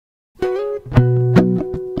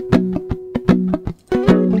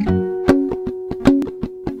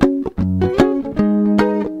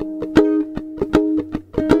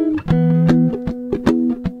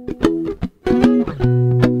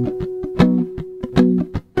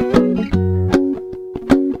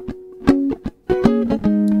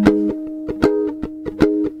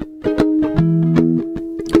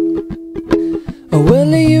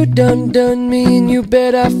Well, you done me and you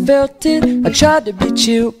bet I felt it. I tried to be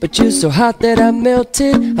chill, but you're so hot that I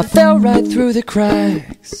melted. I fell right through the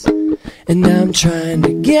cracks, and now I'm trying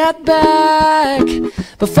to get back.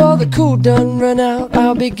 Before the cool done run out,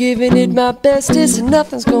 I'll be giving it my bestest, and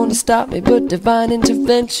nothing's gonna stop me but divine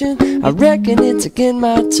intervention. I reckon it's again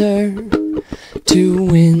my turn to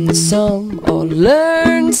win some or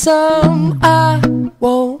learn some. I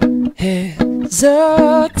won't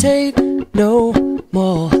hesitate no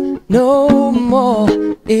more, no more.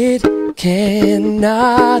 It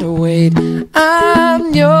cannot wait.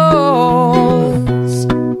 I'm yours.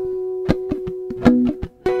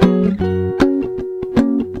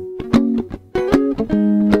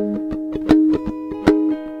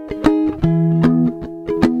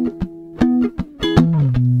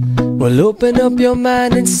 Well, open up your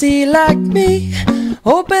mind and see like me.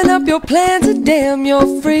 Open up your plans and damn,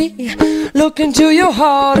 you're free. Look into your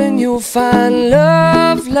heart and you'll find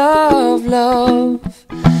love, love, love.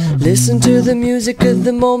 Listen to the music of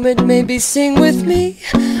the moment, maybe sing with me.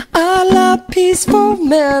 A la peaceful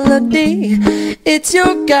melody. It's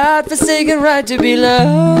your God-forsaken right to be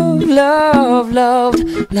loved, loved, loved,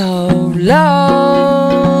 loved,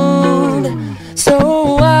 loved.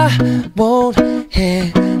 So I won't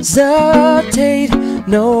hesitate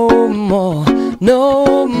no more,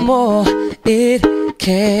 no more. It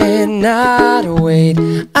cannot wait.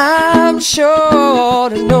 I'm sure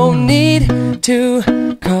there's no need to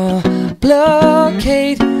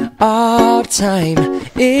complicate. Our time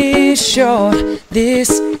is short. This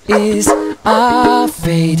is our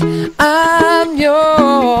fate. I'm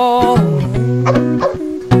yours.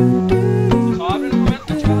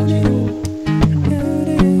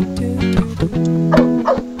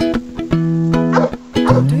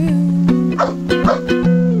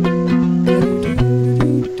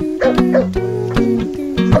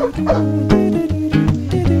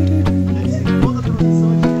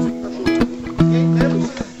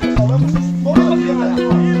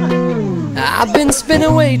 I've been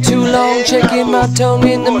spinning way too long, checking my tongue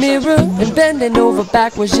in the mirror and bending over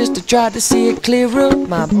backwards just to try to see it clearer.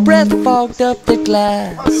 My breath fogged up the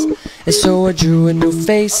glass, and so I drew a new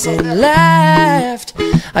face and laughed.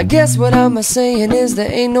 I guess what I'm saying is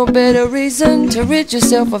there ain't no better reason to rid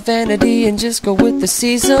yourself of vanity and just go with the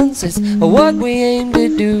seasons. It's what we aim to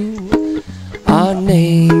do. Our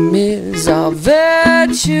name is our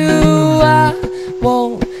virtue. I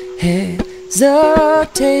won't hesitate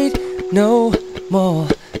no more,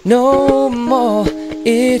 no more.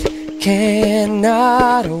 It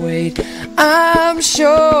cannot wait. I'm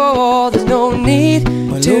sure there's no need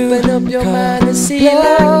to open up your mind and see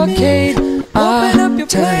like me. Open up your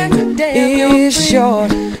time is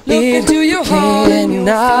short. It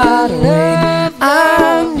cannot wait.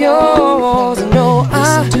 I'm yours. No,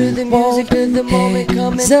 I won't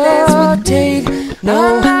hesitate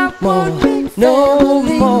no more, no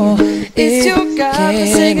more. It's your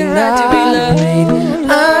God-forsaken right to be loved.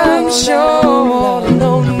 I'm sure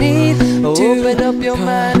no need to open up your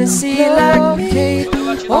mind and see like me.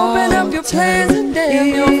 Open up your plans and damn,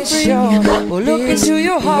 you're free. Well, look into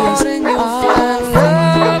your heart and you'll find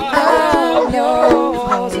love. I'm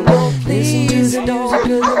yours. Please don't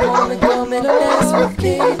want to come and dance with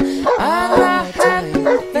me. I'm not happy,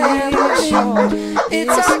 very sure.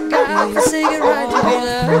 It's our God-forsaken right to be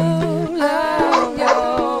loved.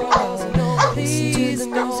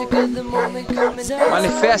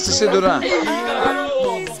 Manifeste-se, Duran.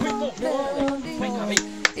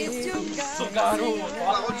 Sou garoto.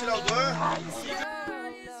 Vamos tirar o Dan.